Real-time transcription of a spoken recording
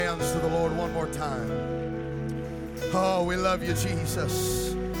hands to the Lord one more time. Oh, we love you,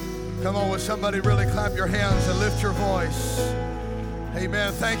 Jesus. Come on, with somebody really clap your hands and lift your voice.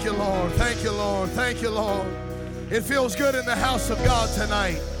 Amen. Thank you, Lord. Thank you, Lord. Thank you, Lord. It feels good in the house of God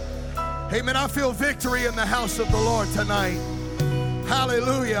tonight. Amen. I feel victory in the house of the Lord tonight.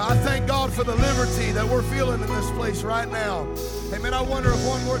 Hallelujah. I thank God for the liberty that we're feeling in this place right now. Amen. I wonder if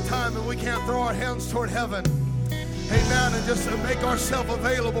one more time and we can't throw our hands toward heaven. Amen. And just make ourselves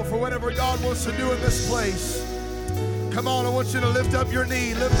available for whatever God wants to do in this place. Come on, I want you to lift up your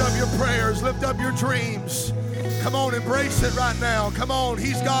need, lift up your prayers, lift up your dreams. Come on, embrace it right now. Come on,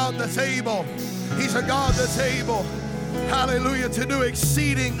 He's God that's able. He's a God that's able, hallelujah, to do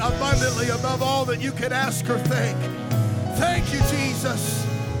exceeding abundantly above all that you could ask or think. Thank you, Jesus.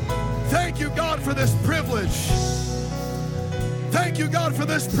 Thank you, God, for this privilege. Thank you, God, for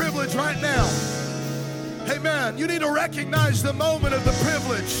this privilege right now. Amen. You need to recognize the moment of the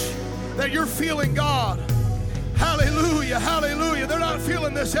privilege that you're feeling God. Hallelujah, hallelujah. They're not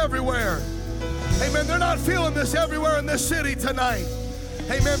feeling this everywhere. Amen. They're not feeling this everywhere in this city tonight.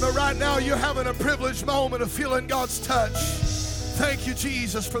 Amen. But right now you're having a privileged moment of feeling God's touch. Thank you,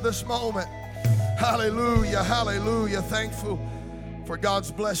 Jesus, for this moment. Hallelujah, hallelujah. Thankful for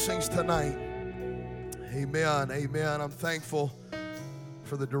God's blessings tonight. Amen, amen. I'm thankful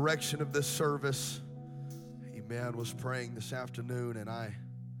for the direction of this service. Amen. Was praying this afternoon, and I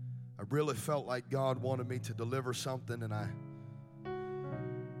really felt like God wanted me to deliver something, and I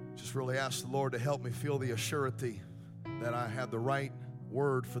just really asked the Lord to help me feel the assurity that I had the right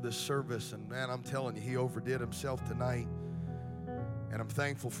word for this service. And man, I'm telling you, He overdid Himself tonight, and I'm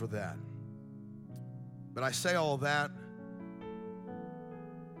thankful for that. But I say all that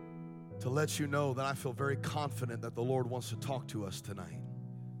to let you know that I feel very confident that the Lord wants to talk to us tonight,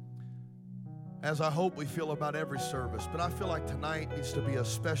 as I hope we feel about every service. But I feel like tonight needs to be a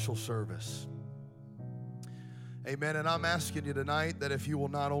special service. Amen. And I'm asking you tonight that if you will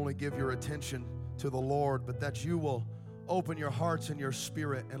not only give your attention to the Lord, but that you will open your hearts and your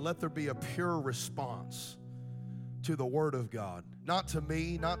spirit and let there be a pure response to the Word of God. Not to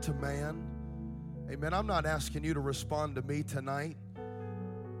me, not to man. Amen. I'm not asking you to respond to me tonight.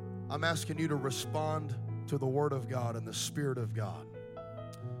 I'm asking you to respond to the Word of God and the Spirit of God.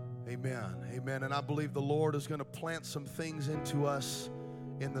 Amen, amen. And I believe the Lord is going to plant some things into us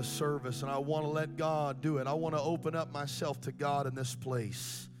in the service, and I want to let God do it. I want to open up myself to God in this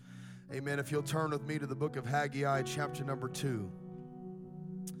place. Amen. If you'll turn with me to the book of Haggai, chapter number 2.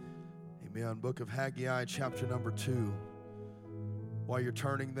 Amen. Book of Haggai, chapter number 2. While you're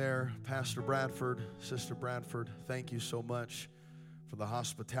turning there, Pastor Bradford, Sister Bradford, thank you so much for the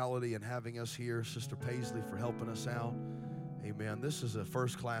hospitality and having us here. Sister Paisley for helping us out. Amen. This is a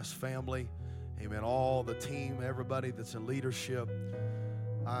first-class family. Amen. All the team, everybody that's in leadership.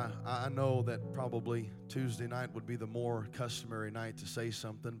 I know that probably Tuesday night would be the more customary night to say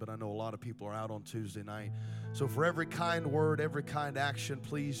something, but I know a lot of people are out on Tuesday night. So for every kind word, every kind action,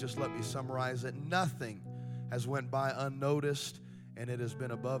 please just let me summarize it. Nothing has went by unnoticed, and it has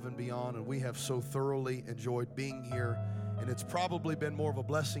been above and beyond, and we have so thoroughly enjoyed being here, and it's probably been more of a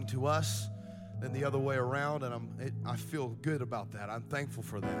blessing to us than the other way around, and I feel good about that. I'm thankful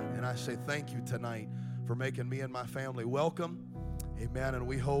for that, and I say thank you tonight for making me and my family welcome. Amen, and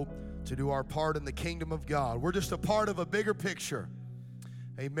we hope to do our part in the kingdom of God. We're just a part of a bigger picture.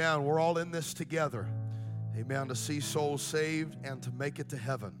 Amen, we're all in this together. Amen, to see souls saved and to make it to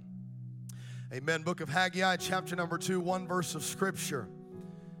heaven. Amen, book of Haggai, chapter number 2, one verse of scripture,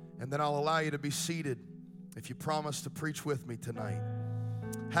 and then I'll allow you to be seated if you promise to preach with me tonight.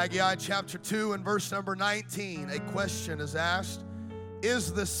 Haggai chapter 2 and verse number 19, a question is asked,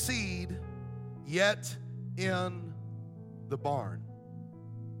 is the seed yet in the barn?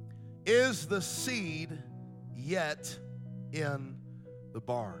 Is the seed yet in the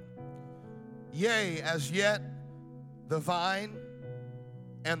barn? Yea, as yet the vine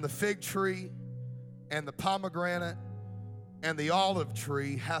and the fig tree and the pomegranate and the olive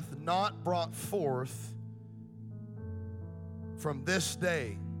tree hath not brought forth. From this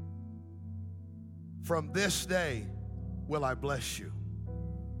day will I bless you.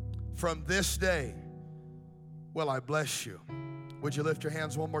 From this day will I bless you. Would you lift your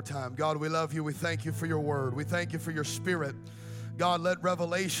hands one more time? God, we love you. We thank you for your word. We thank you for your spirit. God, let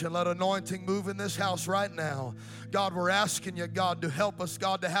revelation, let anointing move in this house right now. God, we're asking you, God, to help us,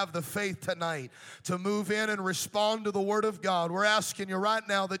 God, to have the faith tonight to move in and respond to the word of God. We're asking you right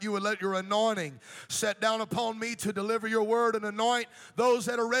now that you would let your anointing set down upon me to deliver your word and anoint those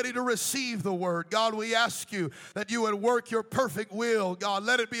that are ready to receive the word. God, we ask you that you would work your perfect will. God,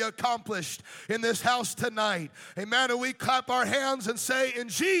 let it be accomplished in this house tonight. Amen. And we clap our hands and say, in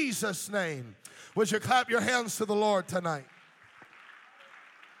Jesus' name. Would you clap your hands to the Lord tonight?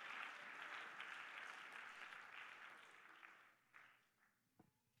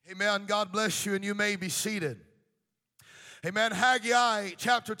 Amen. God bless you, and you may be seated. Amen. Haggai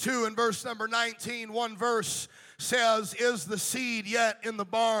chapter 2 and verse number 19, one verse says, is the seed yet in the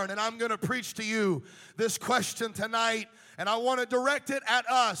barn? And I'm going to preach to you this question tonight, and I want to direct it at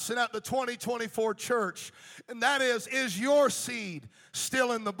us and at the 2024 church. And that is your seed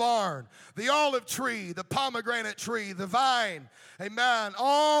still in the barn? The olive tree, the pomegranate tree, the vine, amen.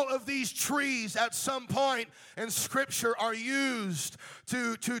 All of these trees at some point in Scripture are used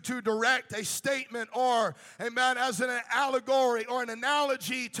to direct a statement or, amen, as an allegory or an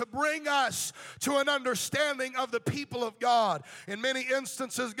analogy to bring us to an understanding of the people of God. In many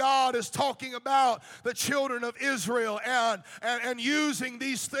instances, God is talking about the children of Israel and using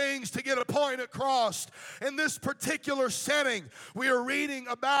these things to get a point across. In this particular setting, we are reading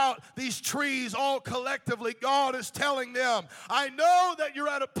about these trees all collectively. God is telling them, I know that you're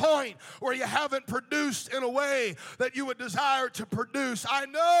at a point where you haven't produced in a way that you would desire to produce. I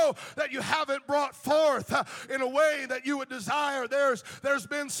know that you haven't brought forth in a way that you would desire. There's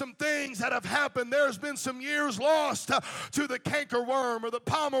been some things that have happened. There's been some years lost to the cankerworm or the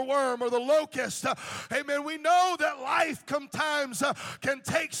palmer worm or the locust. Amen. We know that life sometimes can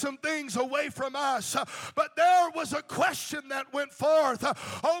take some things away from us. But there was a question that went forth,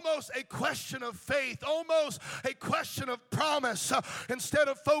 almost a question of faith, almost a question of promise. Instead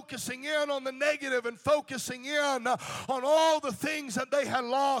of focusing in on the negative and focusing in on all the things that they had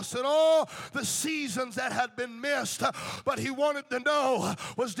lost and all the seasons that had been missed. But he wanted to know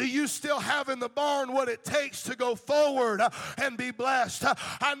was, do you still have in the barn what it takes to go forward and be blessed?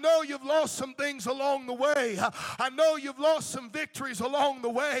 I know you've lost some things along the way. I know you've lost some victories along the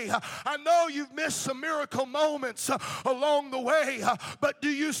way. I know you've missed some miracle moments along the way. But do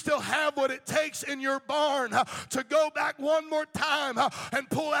you still have what it takes in your barn to go back one more time and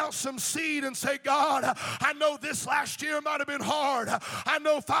pull out some seed and say, God, I know this last year might have been hard. I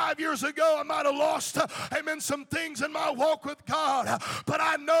know 5 years ago I might have lost, amen, some things in my walk with God. But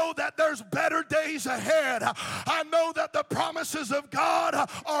I know that there's better days ahead. I know that the promises of God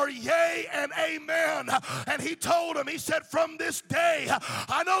are yea and amen. And he told him, he said, from this day,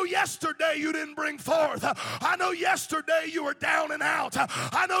 I know yesterday you didn't bring forth. I know yesterday you were down and out.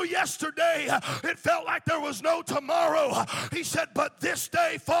 I know yesterday it felt like there was no tomorrow. He said, but this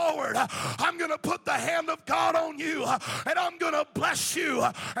day forward, I'm going to put the hand of God on you and I'm going to bless you.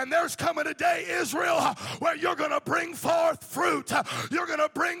 And there's coming a day, Israel, where you're going to bring forth fruit. You're going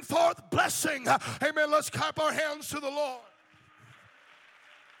to bring forth blessing. Amen. Let's clap our hands to the Lord.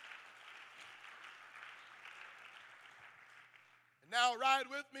 Now ride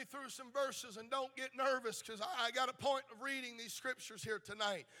with me through some verses and don't get nervous because I got a point of reading these scriptures here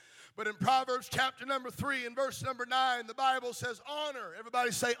tonight. But in Proverbs chapter number 3 and verse number 9, the Bible says, honor,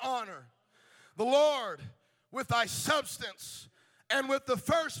 everybody say honor, the Lord with thy substance and with the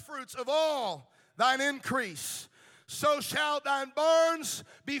first fruits of all thine increase. So shall thine barns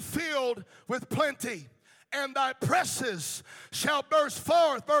be filled with plenty, and thy presses shall burst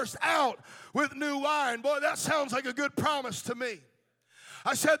out with new wine. Boy, that sounds like a good promise to me.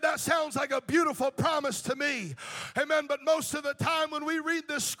 I said that sounds like a beautiful promise to me. Amen. But most of the time when we read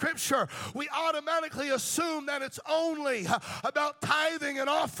this scripture, we automatically assume that it's only about tithing and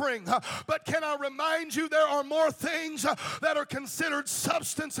offering. But can I remind you, there are more things that are considered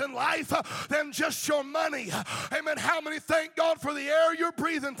substance in life than just your money. Amen. How many thank God for the air you're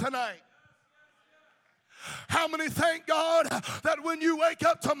breathing tonight? How many thank God that when you wake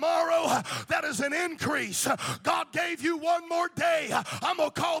up tomorrow, that is an increase? God gave you one more day. I'm going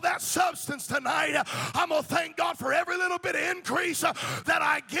to call that substance tonight. I'm going to thank God for every little bit of increase that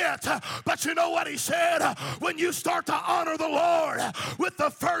I get. But you know what he said? When you start to honor the Lord with the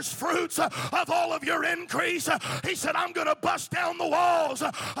first fruits of all of your increase, he said, I'm going to bust down the walls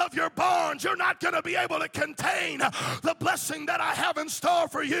of your barns. You're not going to be able to contain the blessing that I have in store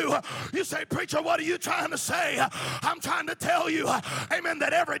for you. You say, preacher, what are you trying trying to say, I'm trying to tell you, amen,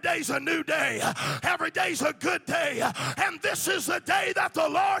 that every day's a new day. Every day's a good day. And this is the day that the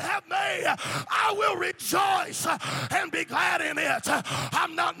Lord hath made. I will rejoice and be glad in it.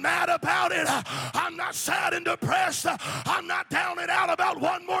 I'm not mad about it. I'm not sad and depressed. I'm not down and out about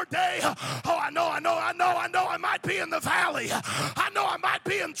one more day. Oh, I know I might be in the valley. I know I might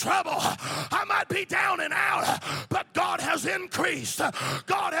be in trouble. I might be down and out. But God has increased.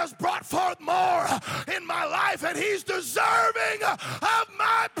 God has brought forth more in my life, and He's deserving of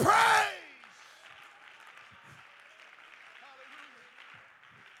my praise.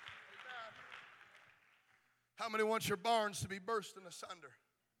 How many want your barns to be bursting asunder?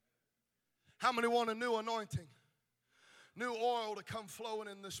 How many want a new anointing? New oil to come flowing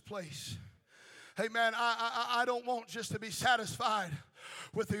in this place. Hey man, I don't want just to be satisfied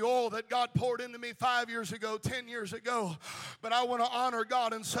with the oil that God poured into me 5 years ago, 10 years ago. But I want to honor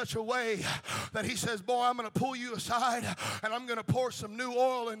God in such a way that He says, boy, I'm going to pull you aside and I'm going to pour some new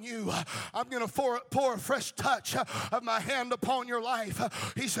oil in you. I'm going to pour a fresh touch of my hand upon your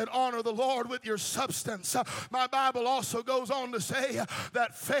life. He said, honor the Lord with your substance. My Bible also goes on to say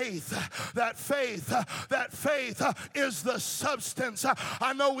that faith is the substance.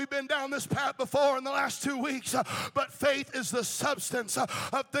 I know we've been down this path before in the last 2 weeks, but faith is the substance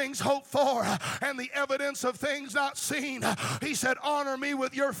of things hoped for and the evidence of things not seen. He said, honor me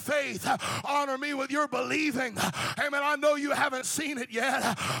with your faith. Honor me with your believing. Amen. I know you haven't seen it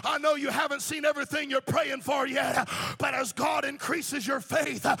yet. I know you haven't seen everything you're praying for yet. But as God increases your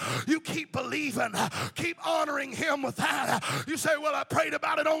faith, you keep believing. Keep honoring Him with that. You say, well, I prayed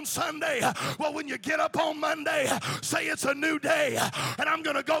about it on Sunday. Well, when you get up on Monday, say it's a new day and I'm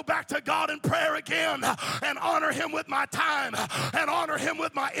going to go back to God in prayer again and honor Him with my time and honor Him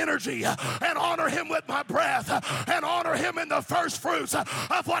with my energy and honor Him with my breath and honor Him in the first fruits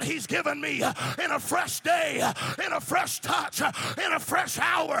of what He's given me in a fresh day, in a fresh touch, in a fresh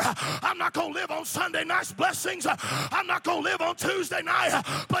hour. I'm not going to live on Sunday night's blessings. I'm not going to live on Tuesday night,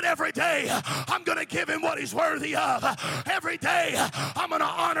 but every day I'm going to give Him what He's worthy of. Every day I'm going to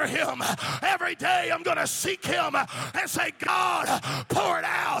honor Him. Every day I'm going to seek Him and say, God, pour it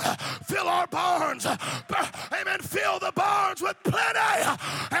out. Fill our barns. Amen. Fill the barns with plenty.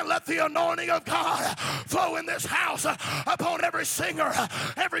 And let the anointing of God flow in this house upon every singer,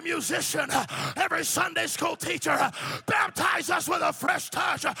 every musician, every Sunday school teacher. Baptize us with a fresh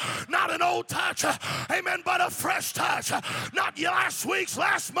touch, not an old touch, amen, but a fresh touch. Not last week's,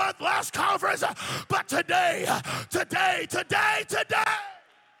 last month, last conference, but today. Hallelujah.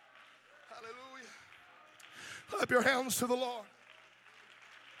 Clap your hands to the Lord.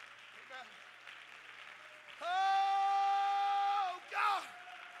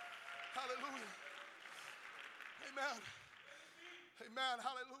 Amen.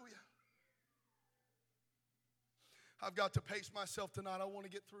 Hallelujah. I've got to pace myself tonight. I want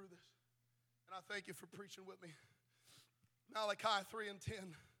to get through this. And I thank you for preaching with me. Malachi 3 and 10.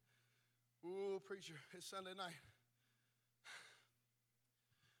 Ooh, preacher, it's Sunday night.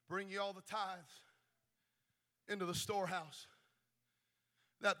 Bring ye all the tithes into the storehouse,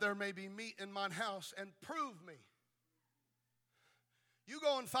 that there may be meat in mine house, and prove me. You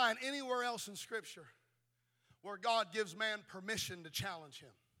go and find anywhere else in Scripture where God gives man permission to challenge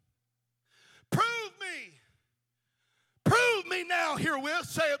him. Prove me now herewith,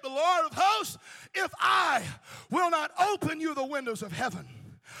 saith the Lord of hosts, if I will not open you the windows of heaven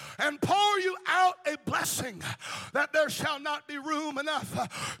and pour you out a blessing that there shall not be room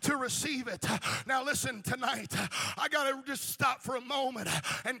enough to receive it. Now listen, tonight, I got to just stop for a moment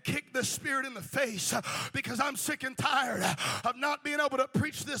and kick the spirit in the face, because I'm sick and tired of not being able to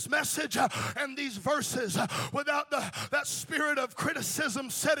preach this message and these verses without that spirit of criticism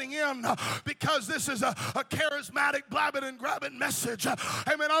setting in, because this is a charismatic blab it and grab it message.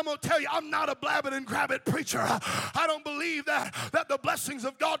 Amen. I'm going to tell you, I'm not a blab it and grab it preacher. I don't believe that the blessings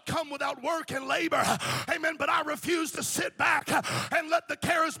of God come without work and labor. Amen. But I refuse to sit back and let the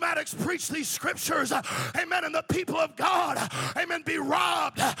charismatics preach these scriptures. Amen. And the people of God, amen, be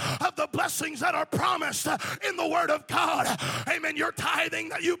robbed of the blessings that are promised in the Word of God. Amen. Your tithing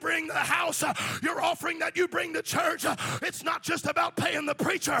that you bring to the house, your offering that you bring to church, it's not just about paying the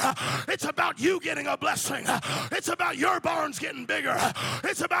preacher. It's about you getting a blessing. It's about your barns getting bigger.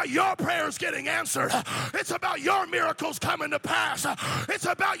 It's about your prayers getting answered. It's about your miracles coming to pass. It's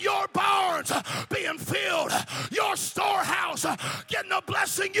about your barns being filled, your storehouse getting a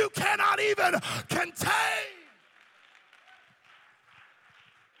blessing you cannot even contain.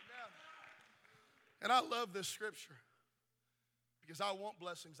 And I love this scripture because I want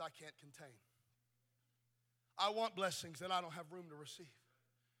blessings I can't contain. I want blessings that I don't have room to receive.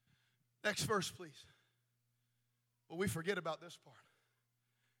 Next verse, please. Well, we forget about this part.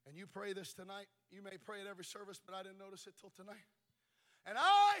 And you pray this tonight. You may pray at every service, but I didn't notice it till tonight. And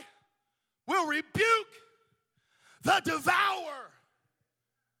I will rebuke the devourer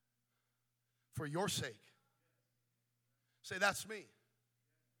for your sake. Say, that's me.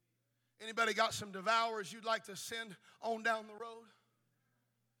 Anybody got some devourers you'd like to send on down the road?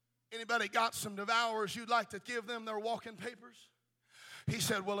 Anybody got some devourers you'd like to give them their walking papers? He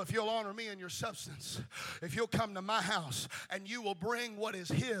said, well, if you'll honor me in your substance, if you'll come to my house and you will bring what is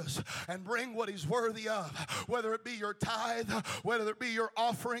his and bring what he's worthy of, whether it be your tithe, whether it be your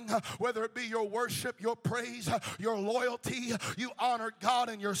offering, whether it be your worship, your praise, your loyalty, you honor God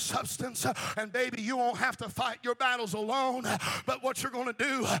in your substance, and baby, you won't have to fight your battles alone. But what you're going to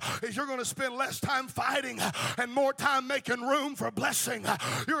do is you're going to spend less time fighting and more time making room for blessing.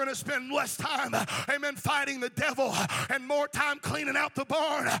 You're going to spend less time, amen, fighting the devil and more time cleaning out the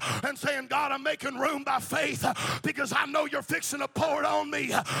barn and saying, God, I'm making room by faith because I know you're fixing to pour it on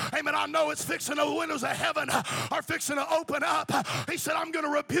me. Amen. I know it's fixing, the windows of heaven are fixing to open up. He said, I'm going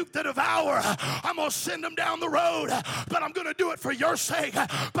to rebuke the devourer. I'm going to send him down the road, but I'm going to do it for your sake.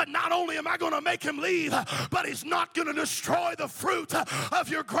 But not only am I going to make him leave, but he's not going to destroy the fruit of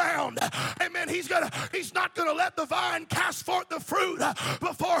your ground. Amen. He's not going to let the vine cast forth the fruit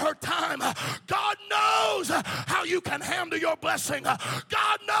before her time. God knows how you can handle your blessing.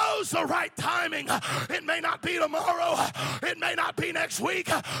 God knows the right timing. It may not be tomorrow. It may not be next week.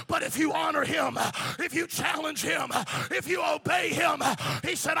 But if you honor him, if you challenge him, if you obey him,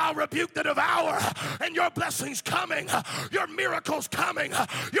 he said, I'll rebuke the devourer, and your blessing's coming. Your miracle's coming.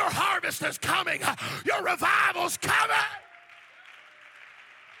 Your harvest is coming. Your revival's coming.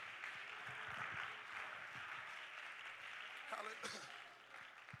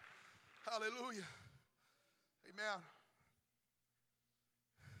 Hallelujah. Amen.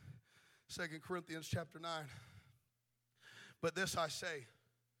 2 Corinthians chapter 9. But this I say,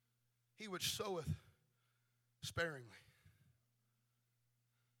 he which soweth sparingly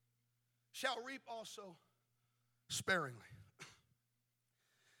shall reap also sparingly.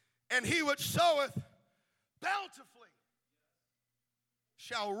 And he which soweth bountifully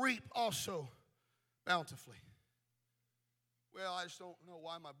shall reap also bountifully. Well, I just don't know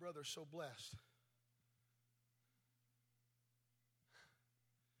why my brother's so blessed.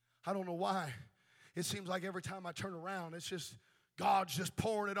 I don't know why. It seems like every time I turn around, it's just God's just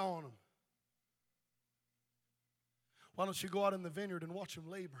pouring it on them. Why don't you go out in the vineyard and watch them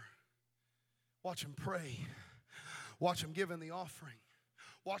labor? Watch them pray. Watch them give in the offering.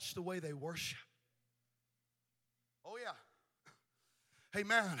 Watch the way they worship. Oh, yeah.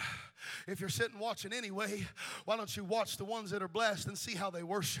 Amen. If you're sitting watching anyway, why don't you watch the ones that are blessed and see how they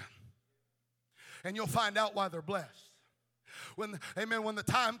worship? And you'll find out why they're blessed. When the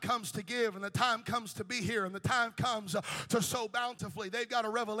time comes to give and the time comes to be here and the time comes to sow bountifully, they've got a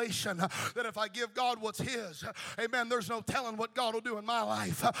revelation that if I give God what's his, amen, there's no telling what God will do in my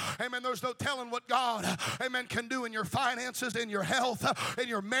life. Amen, there's no telling what God, amen, can do in your finances, in your health, in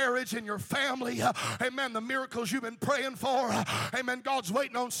your marriage, in your family. Amen, the miracles you've been praying for. Amen, God's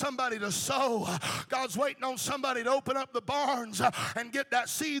waiting on somebody to sow. God's waiting on somebody to open up the barns and get that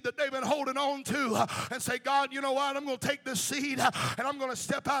seed that they've been holding on to and say, God, you know what, I'm going to take this seed and I'm going to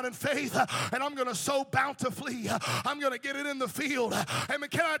step out in faith and I'm going to sow bountifully. I'm going to get it in the field. Amen.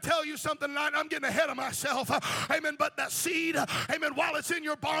 Can I tell you something tonight? I'm getting ahead of myself. Amen. But that seed, amen, while it's in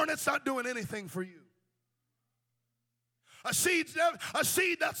your barn, it's not doing anything for you. A seed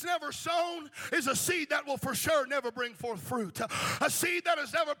that's never sown is a seed that will for sure never bring forth fruit. A seed that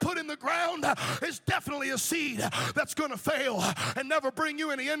is never put in the ground is definitely a seed that's going to fail and never bring you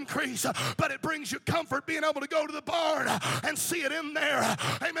any increase, but it brings you comfort being able to go to the barn and see it in there.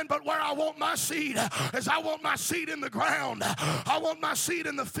 Amen. But where I want my seed is I want my seed in the ground. I want my seed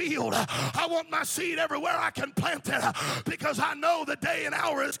in the field. I want my seed everywhere I can plant it because I know the day and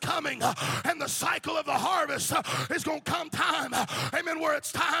hour is coming and the cycle of the harvest is going to come time, amen, where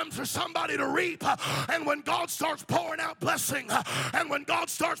it's time for somebody to reap. And when God starts pouring out blessing and when God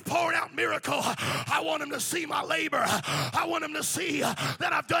starts pouring out miracle, I want him to see my labor. I want him to see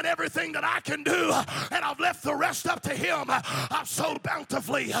that I've done everything that I can do and I've left the rest up to him. I've sowed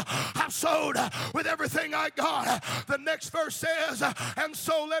bountifully. I've sowed with everything I got. The next verse says, and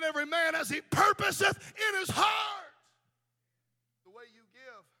so let every man as he purposeth in his heart. The way you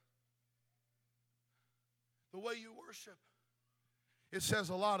give, the way you worship, it says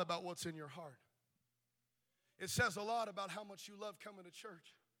a lot about what's in your heart. It says a lot about how much you love coming to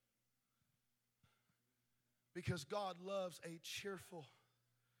church. Because God loves a cheerful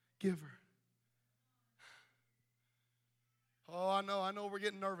giver. Oh, I know we're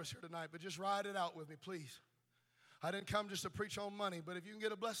getting nervous here tonight, but just ride it out with me, please. I didn't come just to preach on money, but if you can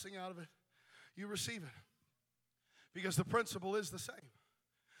get a blessing out of it, you receive it. Because the principle is the same.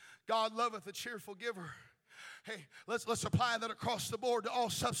 God loveth a cheerful giver. Hey, let's apply that across the board to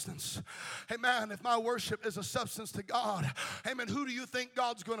all substance. Hey, man, if my worship is a substance to God, hey, man, who do you think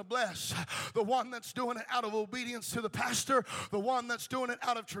God's going to bless? The one that's doing it out of obedience to the pastor, the one that's doing it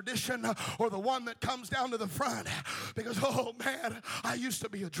out of tradition, or the one that comes down to the front? Because, oh, man, I used to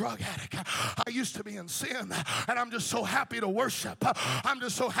be a drug addict. I used to be in sin, and I'm just so happy to worship. I'm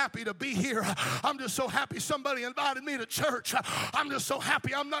just so happy to be here. I'm just so happy somebody invited me to church. I'm just so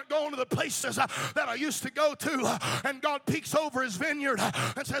happy I'm not going to the places that I used to go to. And God peeks over his vineyard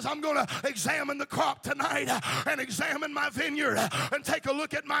and says, I'm going to examine the crop tonight and examine my vineyard and take a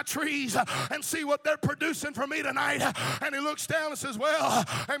look at my trees and see what they're producing for me tonight. And he looks down and says, well,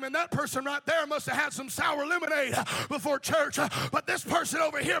 amen, that person right there must have had some sour lemonade before church. But this person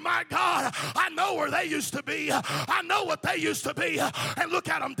over here, my God, I know where they used to be. I know what they used to be. And look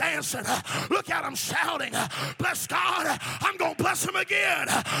at them dancing. Look at them shouting. Bless God. I'm going to bless them again.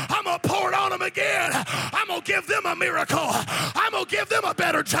 I'm going to pour it on them again. I'm going to give them a miracle. I'm going to give them a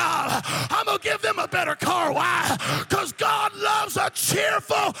better job. I'm going to give them a better car. Why? Because God loves a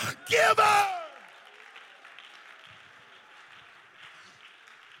cheerful giver.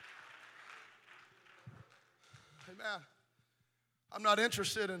 Amen. I'm not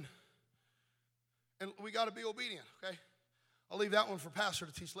interested in, and we got to be obedient, okay? I'll leave that one for pastor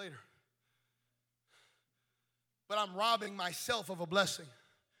to teach later. But I'm robbing myself of a blessing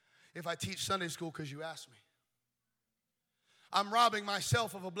if I teach Sunday school because you asked me. I'm robbing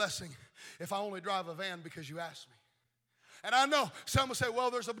myself of a blessing if I only drive a van because you asked me. And I know some will say,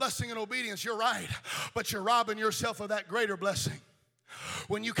 well, there's a blessing in obedience. You're right. But you're robbing yourself of that greater blessing.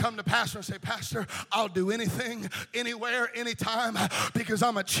 When you come to pastor and say, Pastor, I'll do anything, anywhere, anytime, because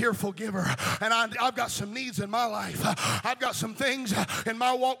I'm a cheerful giver. And I've got some needs in my life. I've got some things in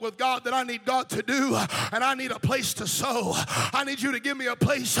my walk with God that I need God to do, and I need a place to sow. I need you to give me a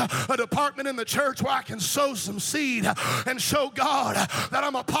place, a department in the church where I can sow some seed and show God that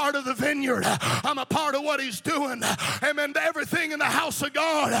I'm a part of the vineyard. I'm a part of what he's doing. Amen. Everything in the house of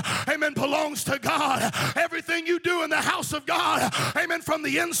God, amen, belongs to God. Everything you do in the house of God, amen, from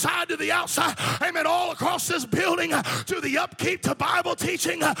the inside to the outside, amen, all across this building, to the upkeep, to Bible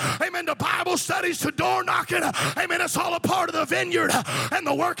teaching, amen, to Bible studies, to door knocking, amen, it's all a part of the vineyard and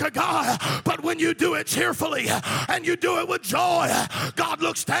the work of God. But when you do it cheerfully and you do it with joy, God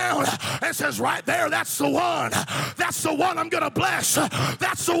looks down and says, right there, that's the one. That's the one I'm going to bless.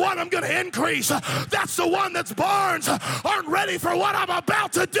 That's the one I'm going to increase. That's the one that's barns aren't ready for what I'm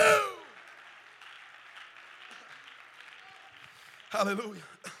about to do. Hallelujah.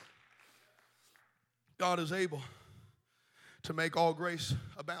 God is able to make all grace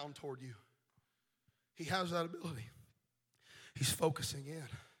abound toward you. He has that ability. He's focusing in.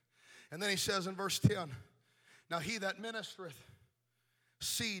 And then he says in verse 10, now he that ministereth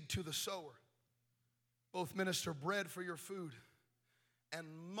seed to the sower, both minister bread for your food and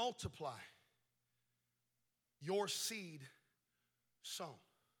multiply your seed sown.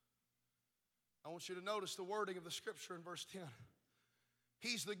 I want you to notice the wording of the scripture in verse 10.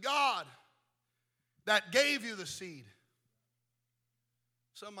 He's the God that gave you the seed.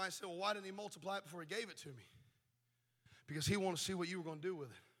 Some might say, well, why didn't he multiply it before he gave it to me? Because he wanted to see what you were going to do with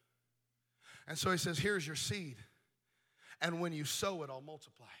it. And so he says, here's your seed. And when you sow it, I'll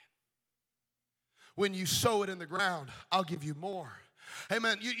multiply it. When you sow it in the ground, I'll give you more.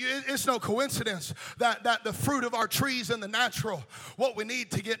 Amen. It's no coincidence that the fruit of our trees in the natural, what we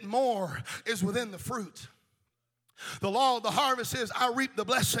need to get more is within the fruit. The law of the harvest is I reap the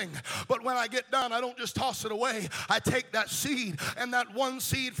blessing, but when I get done, I don't just toss it away. I take that seed, and that one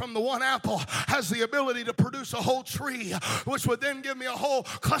seed from the one apple has the ability to produce a whole tree, which would then give me a whole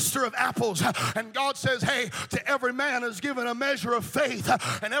cluster of apples. And God says, hey, to every man is given a measure of faith.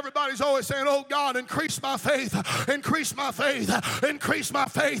 And everybody's always saying, oh God, increase my faith, increase my faith, increase my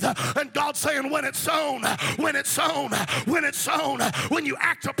faith. And God's saying, when it's sown, when it's sown, when it's sown, when you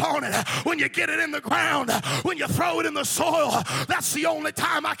act upon it, when you get it in the ground, when you throw it in the soil, that's the only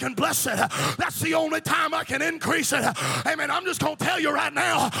time I can bless it. That's the only time I can increase it. Amen. I'm just going to tell you right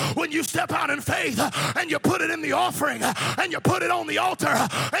now, when you step out in faith and you put it in the offering and you put it on the altar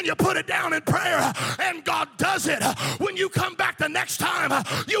and you put it down in prayer and God does it, when you come back the next time,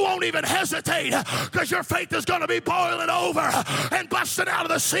 you won't even hesitate because your faith is going to be boiling over and busting out of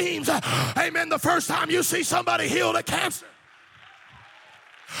the seams. Amen. The first time you see somebody healed of cancer,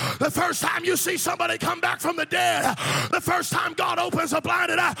 The first time you see somebody come back from the dead, the first time God opens a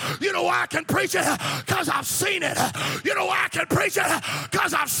blinded eye, you know why I can preach it? Because I've seen it. You know why I can preach it?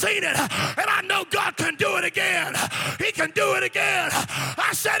 Because I've seen it. And I know God can do it again. He can do it again. I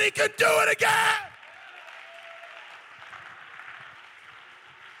said He can do it again.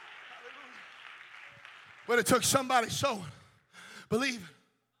 But it took somebody sowing, believing,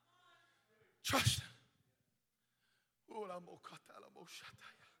 trusting.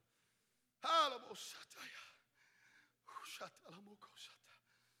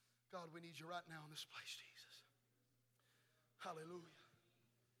 God, we need you right now in this place, Jesus. Hallelujah.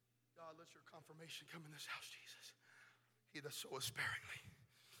 God, let your confirmation come in this house, Jesus. He that soweth sparingly,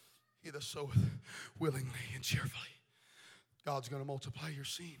 he that soweth willingly and cheerfully. God's going to multiply your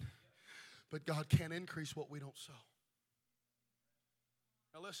seed. But God can't increase what we don't sow.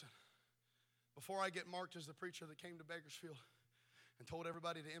 Now listen, before I get marked as the preacher that came to Bakersfield and told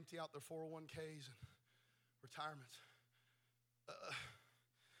everybody to empty out their 401ks and retirements,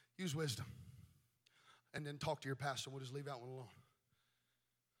 use wisdom. And then talk to your pastor. We'll just leave that one alone.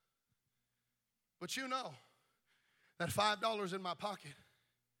 But you know that $5 in my pocket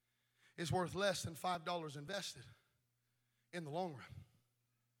is worth less than $5 invested in the long run.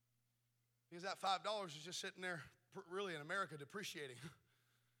 Because that $5 is just sitting there, really in America, depreciating.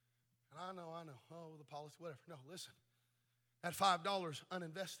 And I know. Oh, the policy, whatever. No, listen. That $5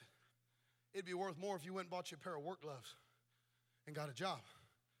 uninvested, it'd be worth more if you went and bought you a pair of work gloves and got a job.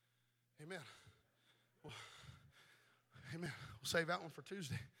 Amen. Well, amen. We'll save that one for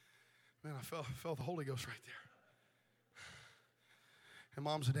Tuesday. Man, I felt the Holy Ghost right there. And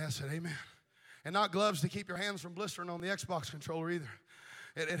moms and dads said, amen. And not gloves to keep your hands from blistering on the Xbox controller either.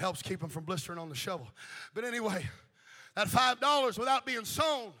 It helps keep them from blistering on the shovel. But anyway, that $5 without being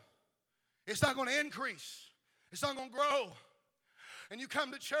sown, it's not going to increase. It's not going to grow. And you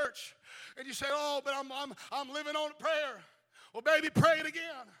come to church and you say, oh, but I'm living on prayer. Well, baby, pray it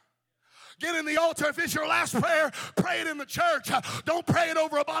again. Get in the altar. If it's your last prayer, pray it in the church. Don't pray it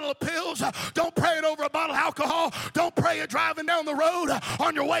over a bottle of pills. Don't pray it over a bottle of alcohol. Don't pray it driving down the road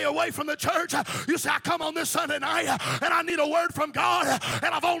on your way away from the church. You say, I come on this Sunday night and I need a word from God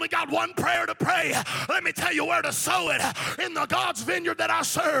and I've only got one prayer to pray. Let me tell you where to sow it. In the God's vineyard that I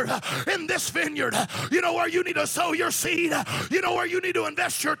serve. In this vineyard. You know where you need to sow your seed. You know where you need to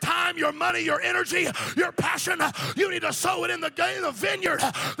invest your time, your money, your energy, your passion. You need to sow it in the vineyard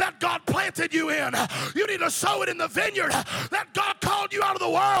that God planted you in. You need to sow it in the vineyard that God called you out of the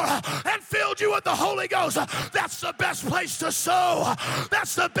world and filled you with the Holy Ghost. That's the best place to sow.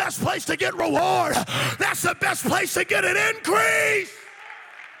 That's the best place to get reward. That's the best place to get an increase.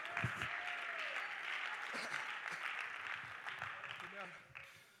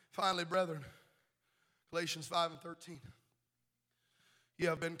 Finally, brethren, Galatians 5:13. You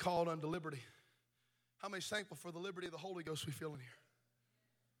have been called unto liberty. How many is thankful for the liberty of the Holy Ghost we feel in here?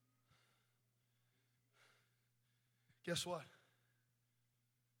 Guess what?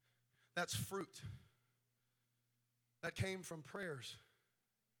 That's fruit. That came from prayers.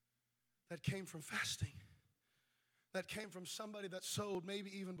 That came from fasting. That came from somebody that sowed maybe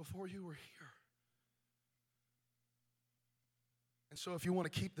even before you were here. And so if you want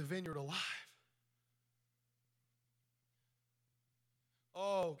to keep the vineyard alive,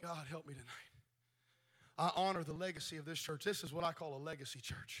 oh, God, help me tonight. I honor the legacy of this church. This is what I call a legacy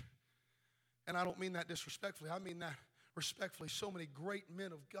church. And I don't mean that disrespectfully. I mean that respectfully. So many great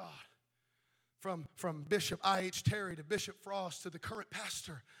men of God, from Bishop I.H. Terry to Bishop Frost to the current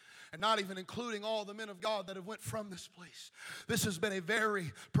pastor, and not even including all the men of God that have went from this place. This has been a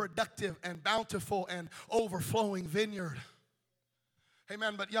very productive and bountiful and overflowing vineyard.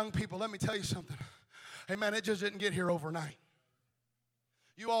 Amen. But young people, let me tell you something. Amen. It just didn't get here overnight.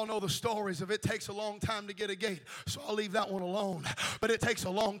 You all know the stories of it takes a long time to get a gate, so I'll leave that one alone. But it takes a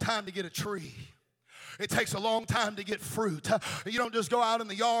long time to get a tree. It takes a long time to get fruit. You don't just go out in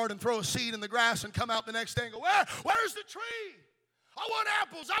the yard and throw a seed in the grass and come out the next day and go, where's the tree? I want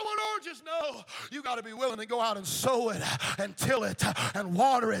apples. I want oranges. No, you got to be willing to go out and sow it and till it and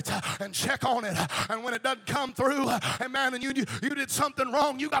water it and check on it. And when it doesn't come through, and man, and you did something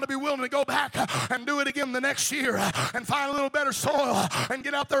wrong, you got to be willing to go back and do it again the next year and find a little better soil and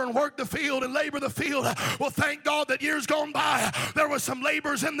get out there and work the field and labor the field. Well, thank God that years gone by, there was some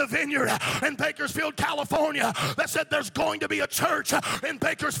laborers in the vineyard in Bakersfield, California that said there's going to be a church in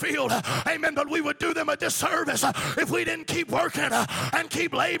Bakersfield. Amen. But we would do them a disservice if we didn't keep working. and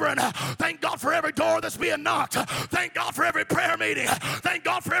keep laboring. Thank God for every door that's being knocked. Thank God for every prayer meeting. Thank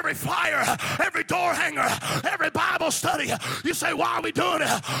God for every flyer, every door hanger, every Bible study. You say, why are we doing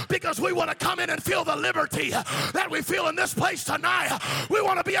it? Because we want to come in and feel the liberty that we feel in this place tonight. We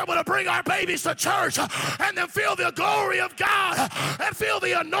want to be able to bring our babies to church and then feel the glory of God and feel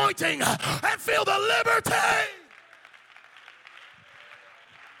the anointing and feel the liberty.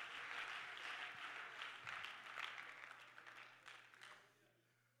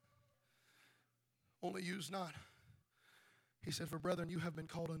 Only use not. He said, for brethren, you have been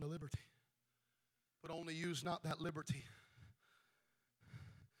called unto liberty. But only use not that liberty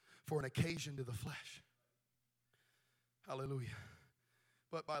for an occasion to the flesh. Hallelujah.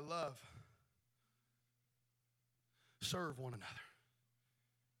 But by love, serve one another.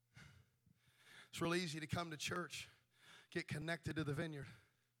 It's real easy to come to church, get connected to the vineyard,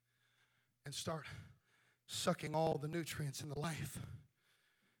 and start sucking all the nutrients in the life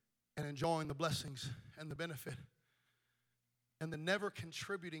and enjoying the blessings and the benefit, and then never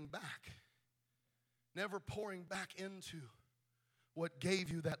contributing back, never pouring back into what gave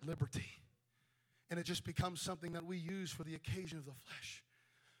you that liberty. And it just becomes something that we use for the occasion of the flesh.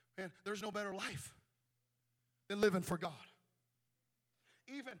 Man, there's no better life than living for God.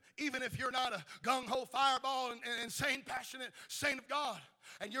 Even if you're not a gung-ho fireball and insane, passionate saint of God,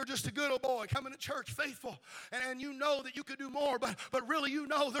 and you're just a good old boy coming to church faithful, and you know that you could do more, but really you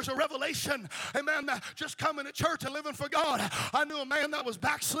know there's a revelation, amen, just coming to church and living for God. I knew a man that was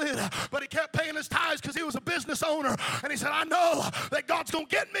backslid, but he kept paying his tithes because he was a business owner, and he said, I know that God's going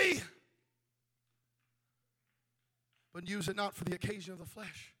to get me. But use it not for the occasion of the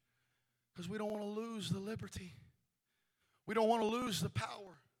flesh, because we don't want to lose the liberty. We don't want to lose the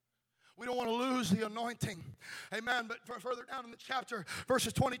power. We don't want to lose the anointing. Amen. But further down in the chapter,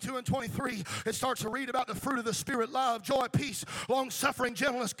 verses 22 and 23, it starts to read about the fruit of the Spirit: love, joy, peace, long-suffering,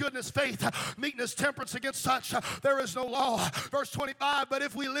 gentleness, goodness, faith, meekness, temperance. Against such there is no law. Verse 25, but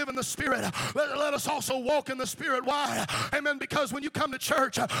if we live in the Spirit, let us also walk in the Spirit. Why? Amen. Because when you come to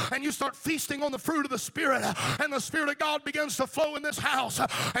church and you start feasting on the fruit of the Spirit, and the Spirit of God begins to flow in this house,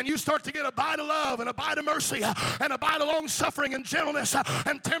 and you start to get a bite of love and a bite of mercy and a bite of long-suffering and gentleness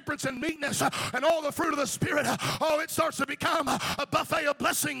and temperance and meekness and all the fruit of the Spirit, it starts to become a buffet of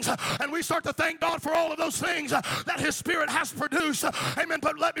blessings, and we start to thank God for all of those things that His Spirit has produced. Amen.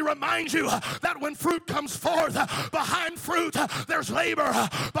 But let me remind you that when fruit comes forth, behind fruit there's labor.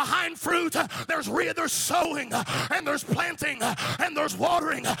 Behind fruit there's sowing, and there's planting, and there's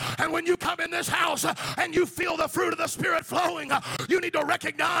watering. And when you come in this house and you feel the fruit of the Spirit flowing, you need to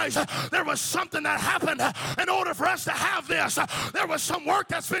recognize there was something that happened in order for us to have this. There was some work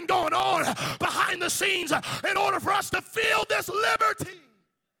that's been going on behind the scenes in order for us to feel this liberty.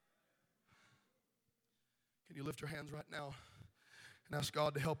 Can you lift your hands right now and ask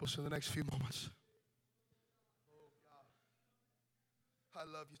God to help us in the next few moments? Oh God, I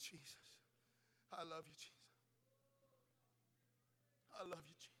love you, Jesus. I love you, Jesus. I love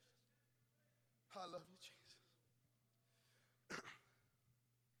you, Jesus. I love you, Jesus.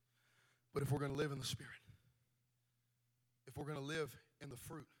 But if we're going to live in the Spirit, if we're going to live in the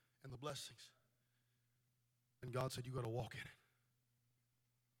fruit and the blessings, then God said you got to walk in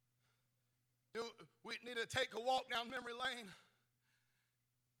it. We need to take a walk down memory lane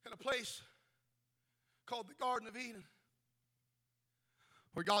in a place called the Garden of Eden,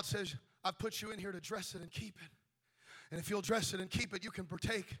 where God says, I've put you in here to dress it and keep it. And if you'll dress it and keep it, you can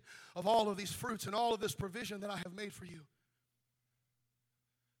partake of all of these fruits and all of this provision that I have made for you.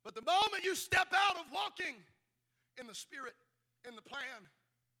 But the moment you step out of walking in the Spirit, in the plan,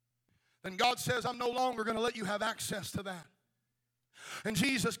 then God says, I'm no longer going to let you have access to that. And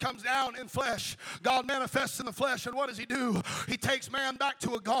Jesus comes down in flesh. God manifests in the flesh. And what does He do? He takes man back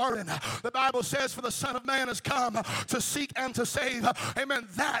to a garden. The Bible says, for the Son of Man has come to seek and to save, amen,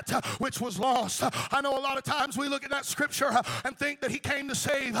 that which was lost. I know a lot of times we look at that scripture and think that He came to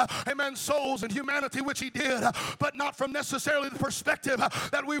save, amen, souls and humanity, which He did, but not from necessarily the perspective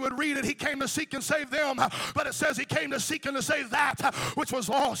that we would read it. He came to seek and save them, but it says He came to seek and to save that which was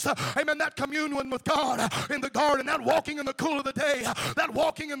lost. Amen, that communion with God in the garden, that walking in the cool of the day, that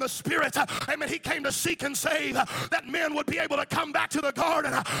walking in the Spirit, amen, He came to seek and save, that men would be able to come back to the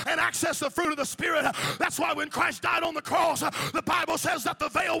garden and access the fruit of the Spirit. That's why when Christ died on the cross, the Bible says that the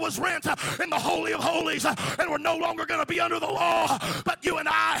veil was rent in the Holy of Holies, and we're no longer going to be under the law. But you and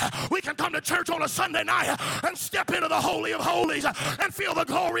I, we can come to church on a Sunday night and step into the Holy of Holies and feel the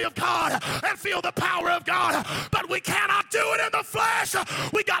glory of God and feel the power of God. But we cannot do it in the flesh.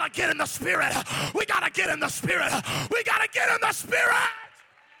 We got to get in the Spirit. We got to get in the Spirit. We got to get in the Spirit.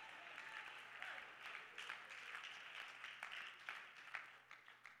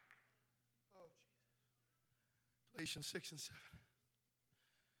 Galatians 6 and 7.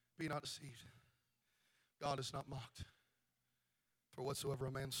 Be not deceived. God is not mocked. For whatsoever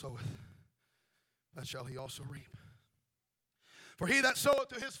a man soweth, that shall he also reap. For he that soweth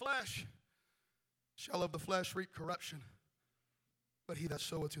to his flesh shall of the flesh reap corruption. But he that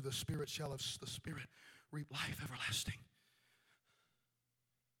soweth to the Spirit shall of the Spirit reap life everlasting.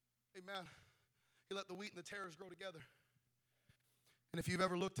 Amen. He let the wheat and the tares grow together. And if you've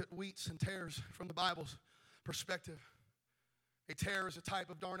ever looked at wheats and tares from the Bible's perspective, a tare is a type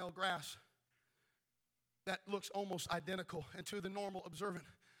of darnel grass that looks almost identical. And to the normal observant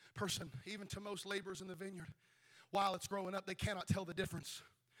person, even to most laborers in the vineyard, while it's growing up, they cannot tell the difference.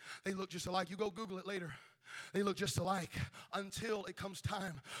 They look just alike. You go Google it later. They look just alike until it comes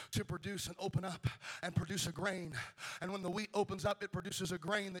time to produce and open up and produce a grain. And when the wheat opens up, it produces a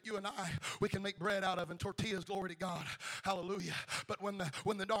grain that you and we can make bread out of, and tortillas, glory to God. Hallelujah. But when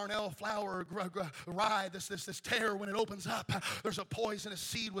the darnel flour, rye, this tare, when it opens up, there's a poisonous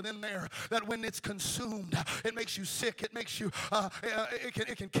seed within there that when it's consumed, it makes you sick. It makes you,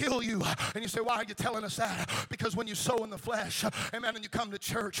 it can kill you. And you say, why are you telling us that? Because when you sow in the flesh, amen, and you come to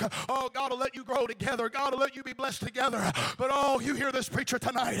church, oh, God will let you grow together. God will let you be blessed together. But oh, you hear this preacher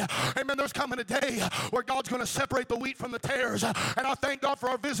tonight. Amen. There's coming a day where God's going to separate the wheat from the tares. And I thank God for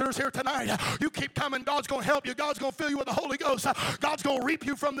our visitors here tonight. You keep coming. God's going to help you. God's going to fill you with the Holy Ghost. God's going to reap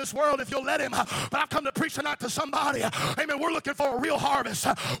you from this world if you'll let him. But I've come to preach tonight to somebody. Amen. We're looking for a real harvest.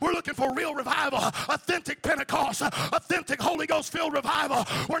 We're looking for real revival. Authentic Pentecost. Authentic Holy Ghost filled revival.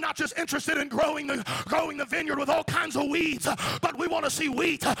 We're not just interested in growing the vineyard with all kinds of weeds, but we want to see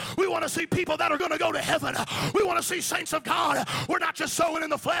wheat. We want to see people that are going to go to heaven. We want to see saints of God. We're not just sowing in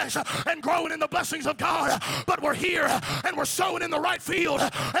the flesh and growing in the blessings of God, but we're here and we're sowing in the right field,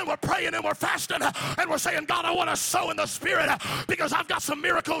 and we're praying and we're fasting and we're saying, God, I want to sow in the Spirit because I've got some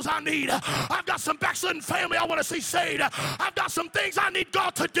miracles I need. I've got some backslidden family I want to see saved. I've got some things I need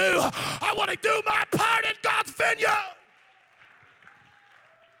God to do. I want to do my part in God's vineyard.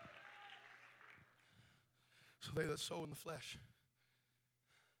 So they that sow in the flesh,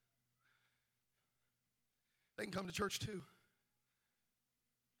 they can come to church too.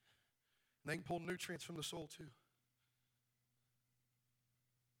 They can pull nutrients from the soil too.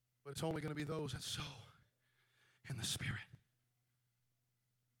 But it's only going to be those that sow in the Spirit.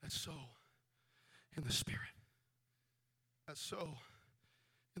 That sow in the Spirit. That sow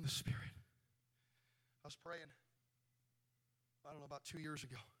in the Spirit. I was praying, I don't know, about 2 years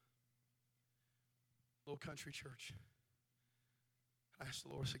ago. Little country church. I asked the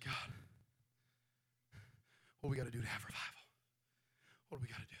Lord, I said, God, what do we got to do to have revival? What do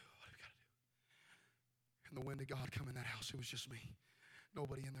we got to do? What do we got to do? And the wind of God come in that house. It was just me.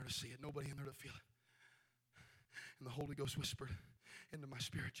 Nobody in there to see it. Nobody in there to feel it. And the Holy Ghost whispered into my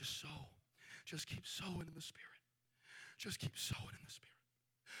spirit, just sow. Just keep sowing in the Spirit. Just keep sowing in the Spirit.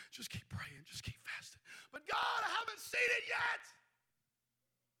 Just keep praying. Just keep fasting. But God, I haven't seen it yet.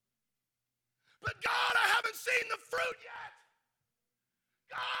 But God, I haven't seen the fruit yet.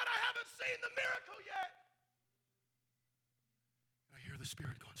 God, I haven't seen the miracle yet. I hear the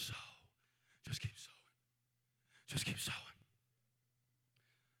Spirit going, sow. Just keep sowing. Just keep sowing.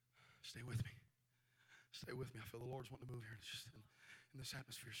 Stay with me. Stay with me. I feel the Lord's wanting to move here. It's just in this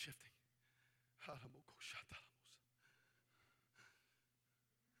atmosphere shifting.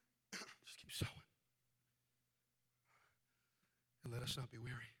 Just keep sowing. And let us not be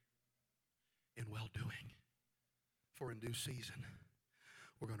weary in well-doing. For in due season,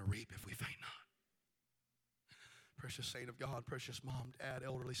 we're going to reap if we faint not. Precious saint of God, precious mom, dad,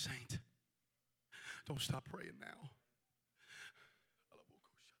 elderly saint, don't stop praying now.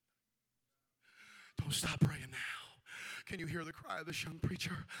 Don't stop praying now. Can you hear the cry of this young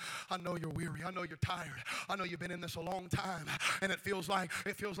preacher? I know you're weary. I know you're tired. I know you've been in this a long time, and it feels like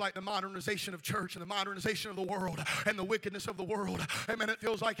the modernization of church and the modernization of the world and the wickedness of the world. Amen. It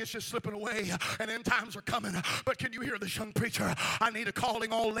feels like it's just slipping away, and end times are coming. But can you hear this young preacher? I need a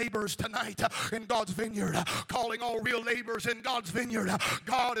calling all laborers tonight in God's vineyard. Calling all real laborers in God's vineyard.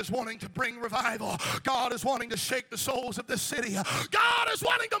 God is wanting to bring revival. God is wanting to shake the souls of this city. God is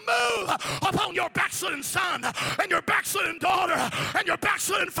wanting to move upon your backslidden son and your backslidden daughter and your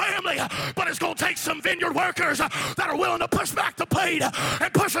backslidden family, but it's going to take some vineyard workers that are willing to push back the plate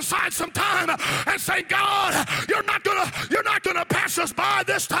and push aside some time and say, God, you're not gonna pass us by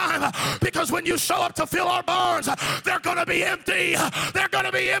this time, because when you show up to fill our barns, they're going to be empty. They're going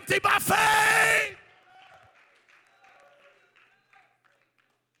to be empty by faith.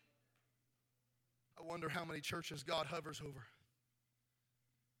 I wonder how many churches God hovers over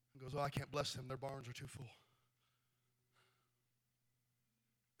and goes, oh, I can't bless them. Their barns are too full.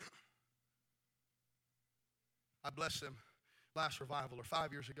 blessed them last revival or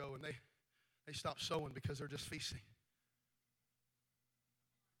 5 years ago, and they stopped sowing because they're just feasting.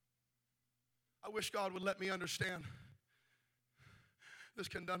 I wish God would let me understand this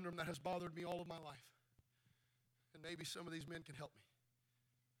conundrum that has bothered me all of my life. And maybe some of these men can help me.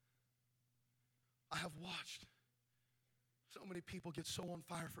 I have watched so many people get so on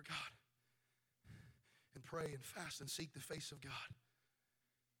fire for God and pray and fast and seek the face of God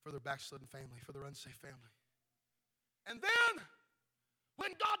for their backslidden family, for their unsafe family. And then,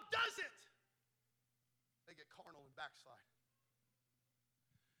 when God does it, they get carnal and backslide.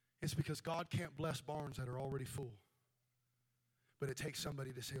 It's because God can't bless barns that are already full. But it takes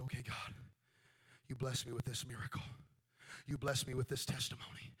somebody to say, okay, God, you bless me with this miracle. You bless me with this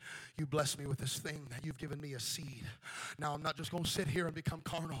testimony. You bless me with this thing that you've given me a seed. Now, I'm not just going to sit here and become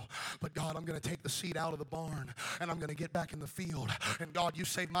carnal, but God, I'm going to take the seed out of the barn and I'm going to get back in the field. And God, you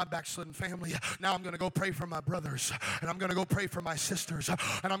saved my backslidden family. Now I'm going to go pray for my brothers, and I'm going to go pray for my sisters,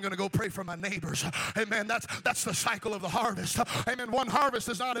 and I'm going to go pray for my neighbors. Amen. That's the cycle of the harvest. Amen. One harvest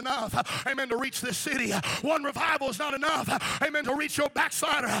is not enough. Amen. To reach this city. One revival is not enough. Amen. To reach your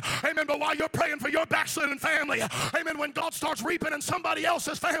backslider. Amen. But while you're praying for your backslidden family, amen, when God starts reaping in somebody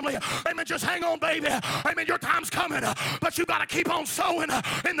else's family, amen, just hang on, baby. Amen, your time's coming, but you got to keep on sowing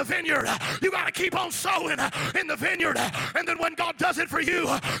in the vineyard. You got to keep on sowing in the vineyard. And then when God does it for you,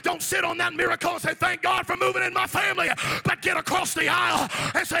 don't sit on that miracle and say, thank God for moving in my family, but get across the aisle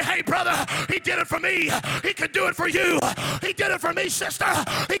and say, hey, brother, he did it for me. He can do it for you. He did it for me, sister.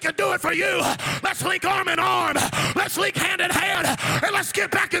 He can do it for you. Let's link arm in arm. Let's link hand in hand, and let's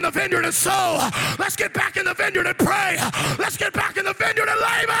get back in the vineyard and sow. Let's get back in the vineyard and pray. Let's get back in the vineyard and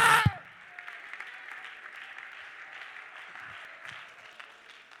labor.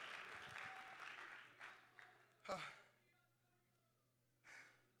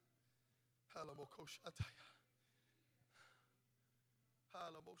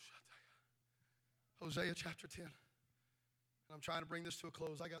 Hosea chapter 10. And I'm trying to bring this to a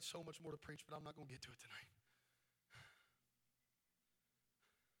close. I got so much more to preach, but I'm not going to get to it tonight.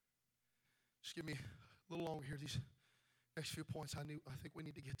 Just give me a little longer here. These next few points I think we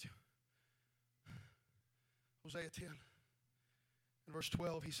need to get to. Hosea 10. In verse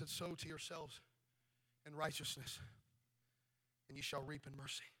 12, he said, sow to yourselves in righteousness, and ye shall reap in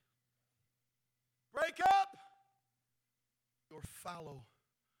mercy. Break up your fallow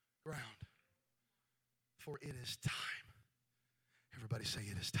ground, for it is time. Everybody say,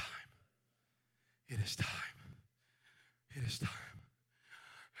 it is time. It is time. It is time.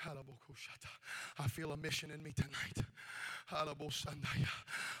 I feel a mission in me tonight.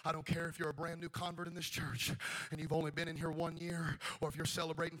 I don't care if you're a brand new convert in this church and you've only been in here 1 year, or if you're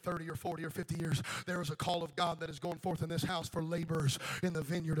celebrating 30 or 40 or 50 years. There is a call of God that is going forth in this house for laborers in the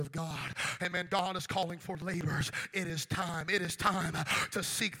vineyard of God. Amen. God is calling for laborers. It is time. It is time to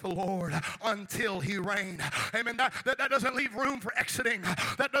seek the Lord until he reign. Amen. That doesn't leave room for exiting.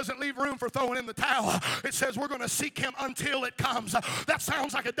 That doesn't leave room for throwing in the towel. It says we're going to seek him until it comes. That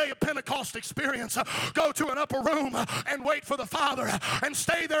sounds like a day of Pentecost experience. Go to an upper room and wait for the Father and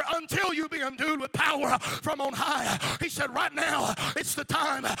stay there until you be endued with power from on high. He said right now it's the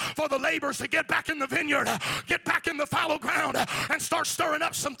time for the laborers to get back in the vineyard, get back in the fallow ground, and start stirring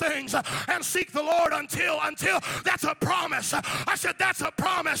up some things and seek the Lord until that's a promise. I said that's a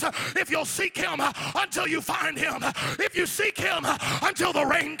promise. If you'll seek him until you find him, if you seek him until the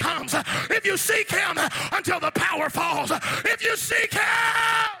rain comes, if you seek him until the power falls, if you seek him.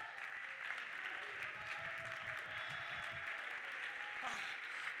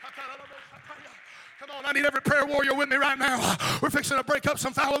 Come on, I need every prayer warrior with me right now. We're fixing to break up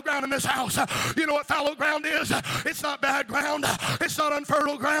some fallow ground in this house. You know what fallow ground is? It's not bad ground. It's not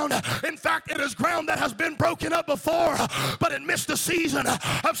unfertile ground. In fact, it is ground that has been broken up before, but it missed a season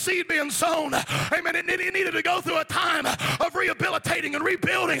of seed being sown. Amen. It needed to go through a time of rehabilitating and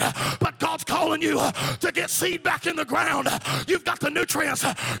rebuilding, but God's calling you to get seed back in the ground. You've got the nutrients.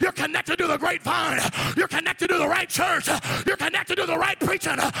 You're connected to the grapevine. You're connected to the right church. You're connected to the right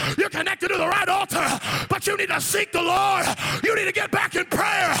preaching. You're connected to the right altar. But you need to seek the Lord. You need to get back in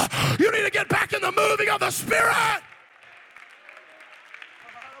prayer. You need to get back in the moving of the Spirit.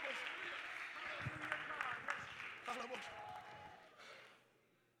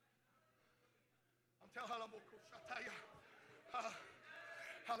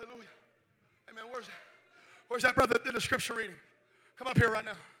 Hallelujah. Amen. Where's that brother that did the scripture reading? Come up here right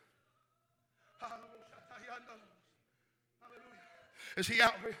now. Hallelujah. Is he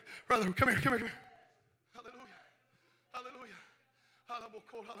out? Brother, come here. Hallelujah. Hallelujah.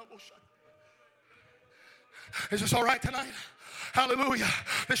 Is this all right tonight? Hallelujah.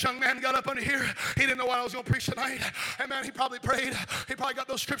 This young man got up under here. He didn't know what I was going to preach tonight. And man, he probably prayed. He probably got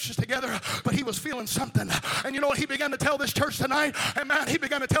those scriptures together, but he was feeling something. And you know what he began to tell this church tonight? And man, he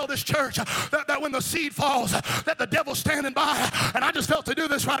began to tell this church that when the seed falls, that the devil's standing by. And I just felt to do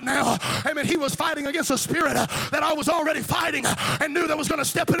this right now. Amen. He was fighting against a spirit that I was already fighting and knew that was going to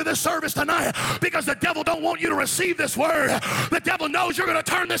step into this service tonight, because the devil don't want you to receive this word. The devil knows you're going to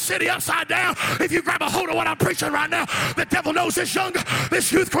turn this city upside down if you grab a hold of what I'm preaching right now. The devil knows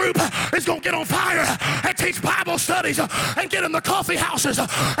this youth group is going to get on fire and teach Bible studies and get in the coffee houses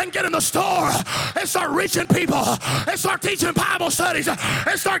and get in the store and start reaching people and start teaching Bible studies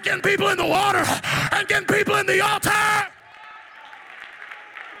and start getting people in the water and getting people in the altar.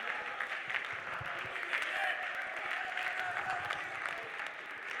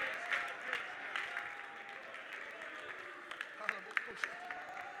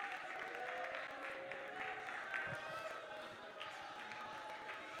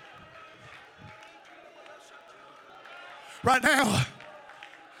 Right now,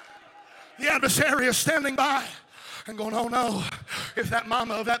 the adversary is standing by and going, oh no, if that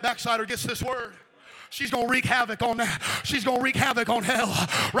mama of that backslider gets this word, she's going to wreak havoc on that. She's going to wreak havoc on hell.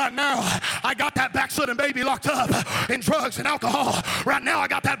 Right now, I got that backslidden baby locked up in drugs and alcohol. Right now, I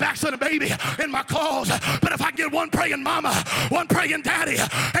got that backslidden baby in my claws. But if I get one praying mama, one praying daddy,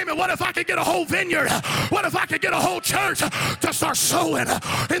 amen, what if I could get a whole vineyard? What if I could get a whole church to start sowing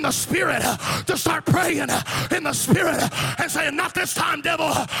in the Spirit, to start praying in the Spirit and saying, not this time,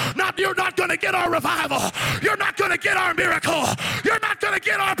 devil. You're not going to get our revival. You're not going to get our miracle. You're not going to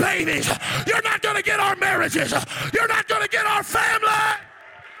get our babies. You're not going to get our marriages. You're not going to get our family.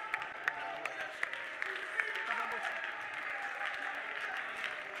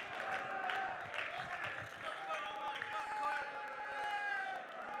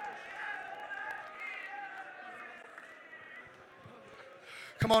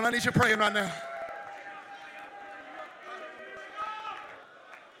 Come on, I need you praying right now.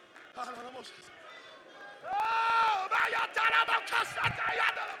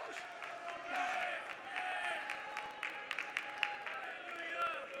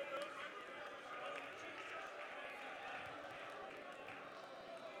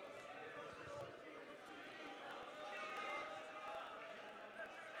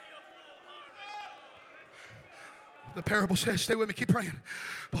 The parable says, stay with me, keep praying.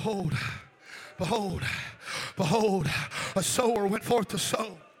 Behold, behold, behold, a sower went forth to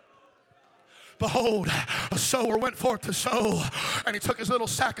sow. Behold, a sower went forth to sow, and he took his little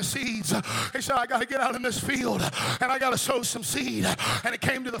sack of seeds. He said, I got to get out in this field, and I got to sow some seed. And he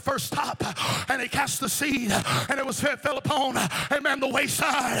came to the first stop, and he cast the seed, and it fell upon, amen, the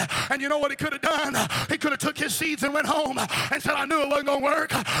wayside. And you know what he could have done? He could have took his seeds and went home and said, I knew it wasn't going to work.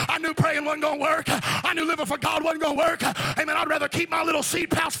 I knew praying wasn't going to work. I knew living for God wasn't going to work. Amen, I'd rather keep my little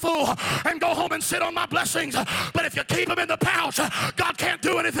seed pouch full and go home and sit on my blessings. But if you keep them in the pouch, God can't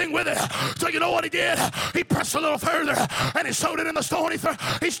do anything with it. So you know what he did? He pressed a little further, and he sowed it in the thorny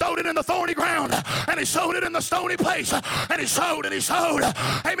ground, and he sowed it in the stony place, and he sowed and he sowed.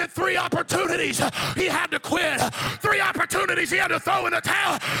 Amen. 3 opportunities he had to quit. 3 opportunities he had to throw in the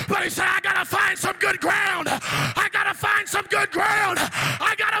towel, but he said, I gotta find some good ground. I gotta find some good ground.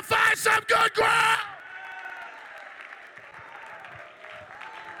 I gotta find some good ground.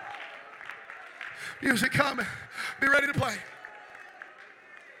 Music coming. Be ready to play.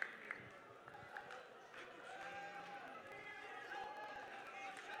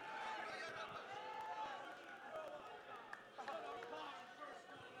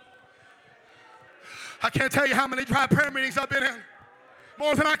 I can't tell you how many dry prayer meetings I've been in,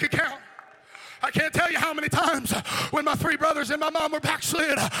 more than I could count. I can't tell you how many times when my 3 brothers and my mom were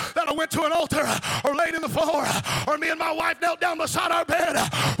backslid that I went to an altar or laid in the floor, or me and my wife knelt down beside our bed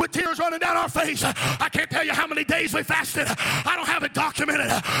with tears running down our face. I can't tell you how many days we fasted. I don't have it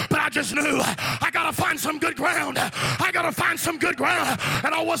documented, but I just knew I got to find some good ground. I got to find some good ground.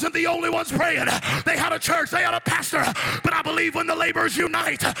 And I wasn't the only ones praying. They had a church, they had a pastor, but I believe when the laborers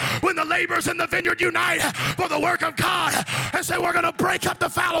unite, when the laborers in the vineyard unite for the work of God and say, we're going to break up the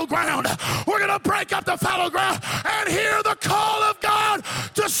fallow ground. We're going to break up the fallow ground and hear the call of God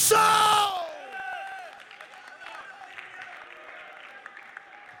to sow.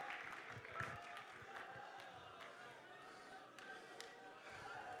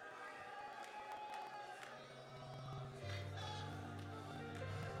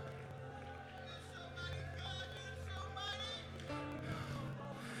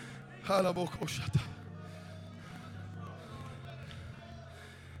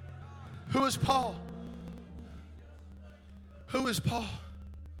 Who is Paul? Who is Paul?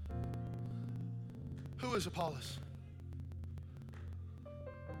 Who is Apollos?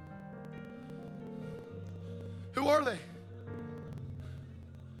 Who are they?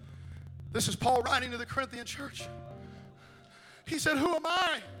 This is Paul writing to the Corinthian church. He said, who am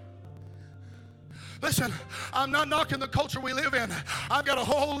I? Listen, I'm not knocking the culture we live in. I've got a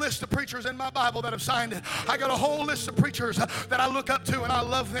whole list of preachers in my Bible that have signed it. I got a whole list of preachers that I look up to, and I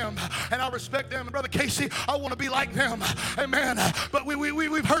love them and I respect them. And Brother Casey, I want to be like them. Amen. But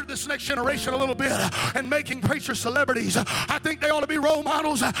we've heard this next generation a little bit and making preachers celebrities. I think they ought to be role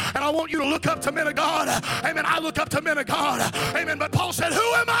models, and I want you to look up to men of God. Amen. I look up to men of God. Amen. But Paul said,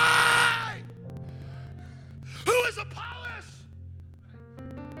 who am I? Who is Apollos?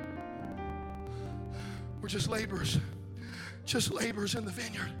 We're just laborers in the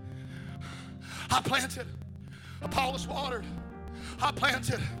vineyard. I planted, Apollos watered. I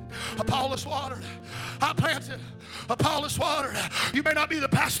planted, Apollos watered. I planted, Apollos watered. You may not be the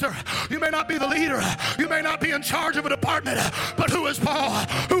pastor. You may not be the leader. You may not be in charge of a department. But who is Paul?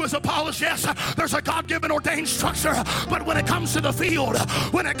 Who is Apollos? Yes, there's a God-given ordained structure. But when it comes to the field,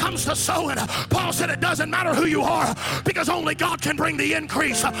 when it comes to sowing, Paul said it doesn't matter who you are, because only God can bring the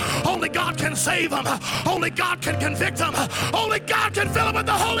increase. Only God can save them. Only God can convict them. Only God can fill them with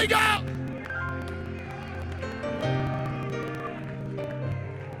the Holy Ghost.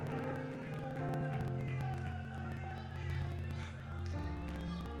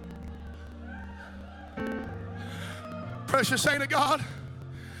 Precious saint of God,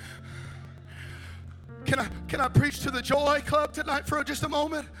 can I preach to the Joy Club tonight for just a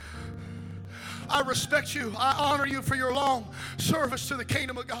moment? I respect you. I honor you for your long service to the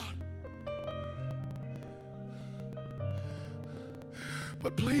kingdom of God.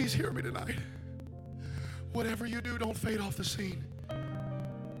 But please hear me tonight. Whatever you do, don't fade off the scene.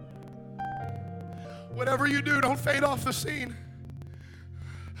 Whatever you do, don't fade off the scene.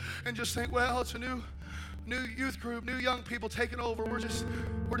 And just think, well, it's a new youth group, new young people taking over. We're just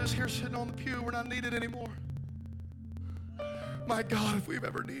here sitting on the pew. We're not needed anymore. My God, if we've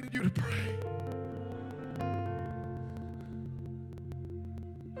ever needed you to pray.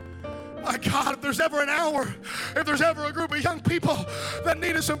 My God, if there's ever an hour, if there's ever a group of young people that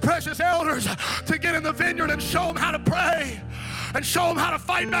needed some precious elders to get in the vineyard and show them how to pray, and show them how to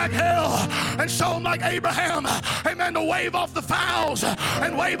fight back hell, and show them like Abraham, amen, to wave off the fowls,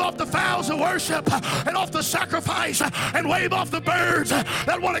 and wave off the fowls of worship, and off the sacrifice, and wave off the birds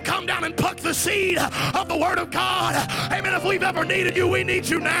that want to come down and pluck the seed of the Word of God. Amen. If we've ever needed you, we need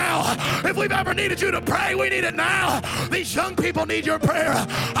you now. If we've ever needed you to pray, we need it now. These young people need your prayer.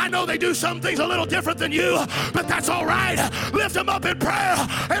 I know they do some things a little different than you, but that's all right. Lift them up in prayer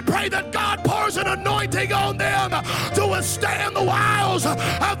and pray that God pours an anointing on them to withstand the wiles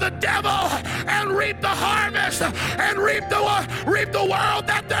of the devil and reap the harvest and reap the world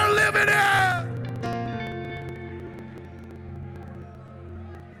that they're living in.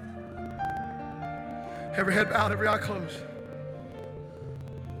 Every head bowed, every eye closed.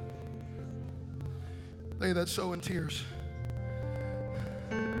 They that sow in tears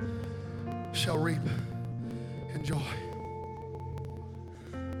shall reap in joy.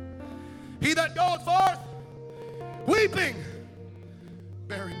 He that goeth forth weeping,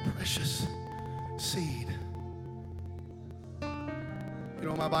 bearing precious seed. You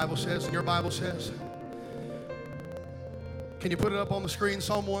know what my Bible says and your Bible says? Can you put it up on the screen?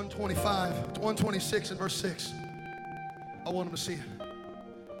 Psalm 126 and verse 6. I want them to see it.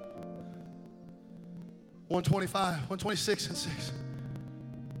 126 and 6.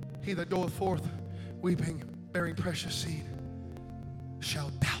 He that goeth forth weeping, bearing precious seed, shall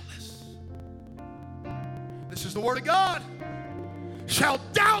doubtless, this is the word of God, shall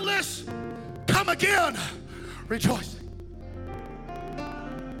doubtless come again rejoicing.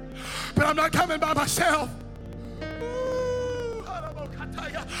 But I'm not coming by myself.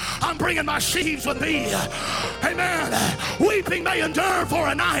 I'm bringing my sheaves with me. Amen. Weeping may endure for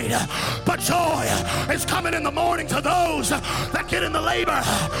a night, but joy is coming in the morning to those that get in the labor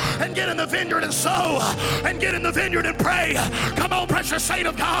and get in the vineyard and sow and get in the vineyard and pray. Come on, precious saint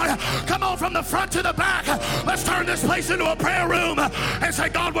of God. Come on, from the front to the back. Let's turn this place into a prayer room and say,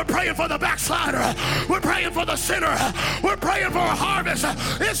 God, we're praying for the backslider. We're praying for the sinner. We're praying for a harvest.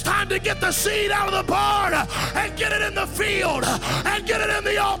 It's time to get the seed out of the barn and get it in the field and get it in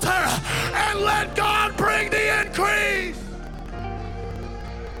the altar and let God bring the increase.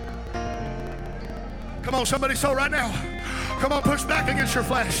 Come on, somebody sow right now. Come on, push back against your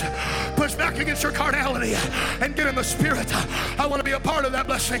flesh. Push back against your carnality and get in the Spirit. I want to be a part of that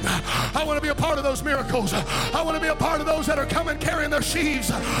blessing. I want to be a part of those miracles. I want to be a part of those that are coming carrying their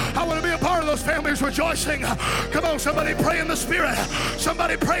sheaves. I want to be a part of those families rejoicing. Come on, somebody pray in the Spirit.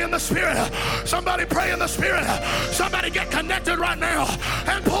 Somebody pray in the Spirit. Somebody pray in the Spirit. Somebody get connected right now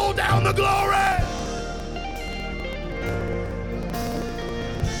and pull down the glory.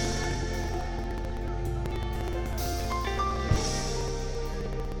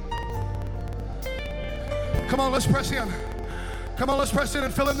 Come on, let's press in. Come on, let's press in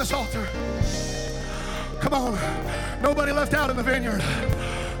and fill in this altar. Come on. Nobody left out in the vineyard.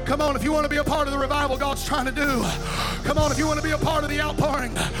 Come on, if you want to be a part of the revival God's trying to do. Come on, if you want to be a part of the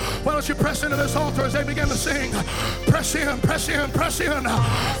outpouring. Why don't you press into this altar as they begin to sing. Press in, press in, press in.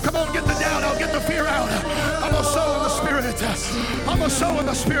 Come on, get the doubt out, get the fear out. I'm going to sow in the Spirit. I'm going to sow in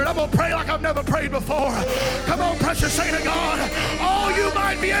the Spirit. I'm going to pray like I've never prayed before. Come on, precious saint of God. All you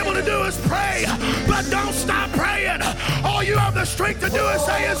might be able to do is pray, but don't stop praying. All you have the strength to do is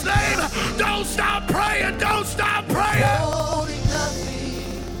say His name. Don't stop praying. Don't stop praying.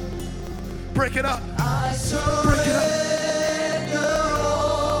 Break it up. Break it up.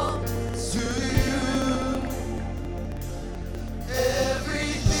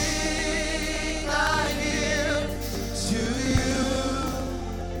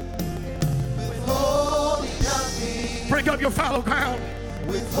 Break up your fallow ground.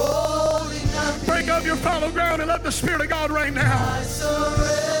 Break up your fallow ground and let the Spirit of God reign now.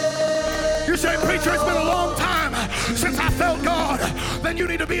 You say, preacher, it's been a long time since I felt God. Then you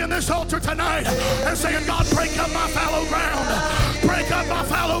need to be in this altar tonight and saying, God, break up my fallow ground. Break up my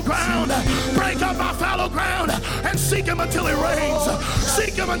fallow ground. Break up my fallow ground. And seek Him until He reigns.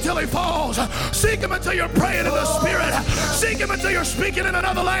 Seek Him until He falls. Seek Him until you're praying in the Spirit. Seek Him until you're speaking in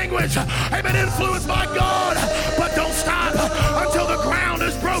another language. Amen. Influenced by God. But don't stop until the ground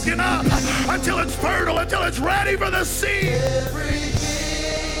is broken up, until it's fertile, until it's ready for the seed.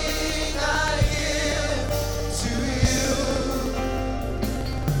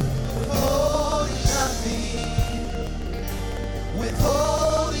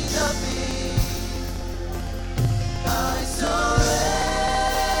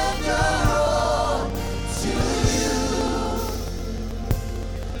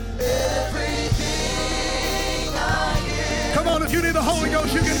 If you need the Holy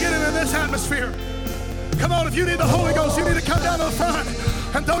Ghost, you can get in this atmosphere. Come on, if you need the Holy Ghost, you need to come down to the front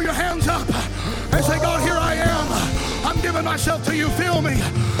and throw your hands up and say, God, here I am. I'm giving myself to you. Fill me.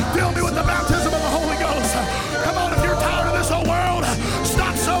 Fill me with the baptism of the Holy Ghost. Come on, if you're tired of this whole world,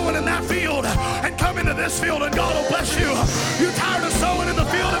 stop sowing in that field and come into this field and God will bless you. You're tired of sowing in the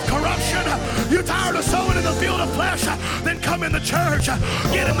field of corruption. You're tired of sowing in the field of flesh. Then come in the church.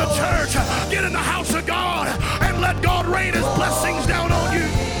 Get in the church. Get in the house of God and let God rain His blessings down on you.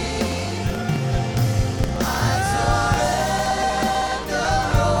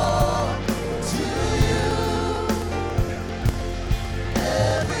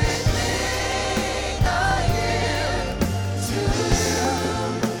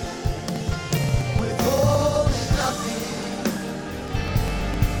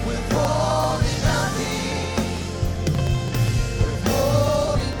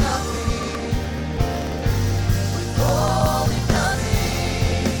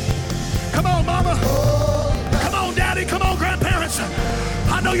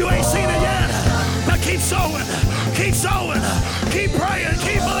 You ain't seen it yet, but keep sowing, keep praying,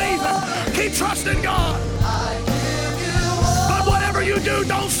 keep believing, keep trusting God. But whatever you do,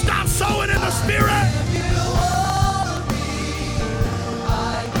 don't stop sowing in the Spirit.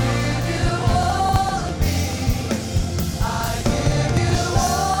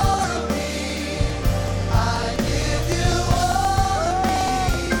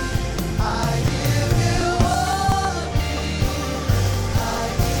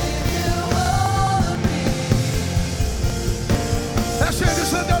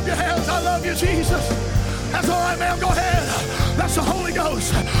 Jesus. That's all right, ma'am. Go ahead. That's the Holy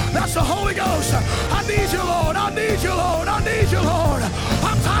Ghost. That's the Holy Ghost. I need you, Lord. I need you, Lord. I need you, Lord.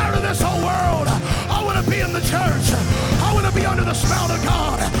 I'm tired of this whole world. I want to be in the church. I want to be under the smell of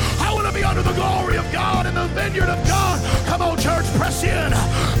God. I want to be under the glory of God in the vineyard of God. Come on, church. Press in.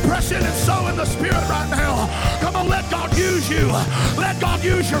 Press in and sow in the Spirit right now. Come on, let God use you. Let God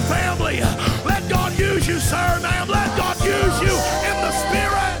use your family. Let God use you, sir, ma'am. Let God use you in the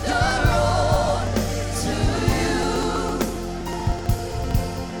Spirit.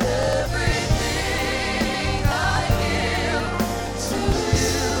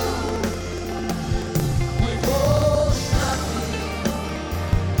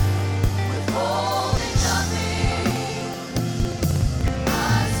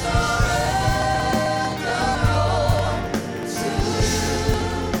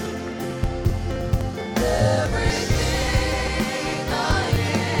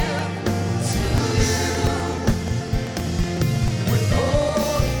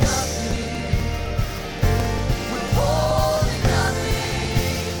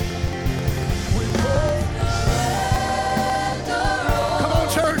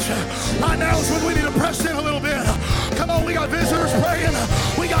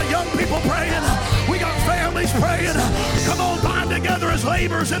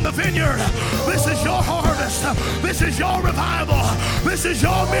 labors in the vineyard. This is your harvest. This is your revival. This is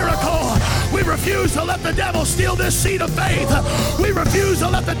your miracle. We refuse to let the devil steal this seed of faith. We refuse to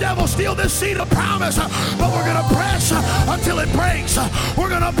let the devil steal this seed of promise. But we're going to press until it breaks.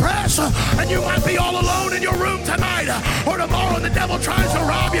 We're going to press, and you might be all alone in your room tonight or tomorrow and the devil tries to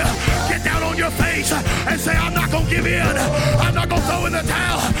rob you. Get down on your face and say, I'm not going to give in. I'm not going to throw in the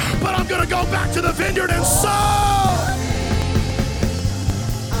towel, but I'm going to go back to the vineyard and sow.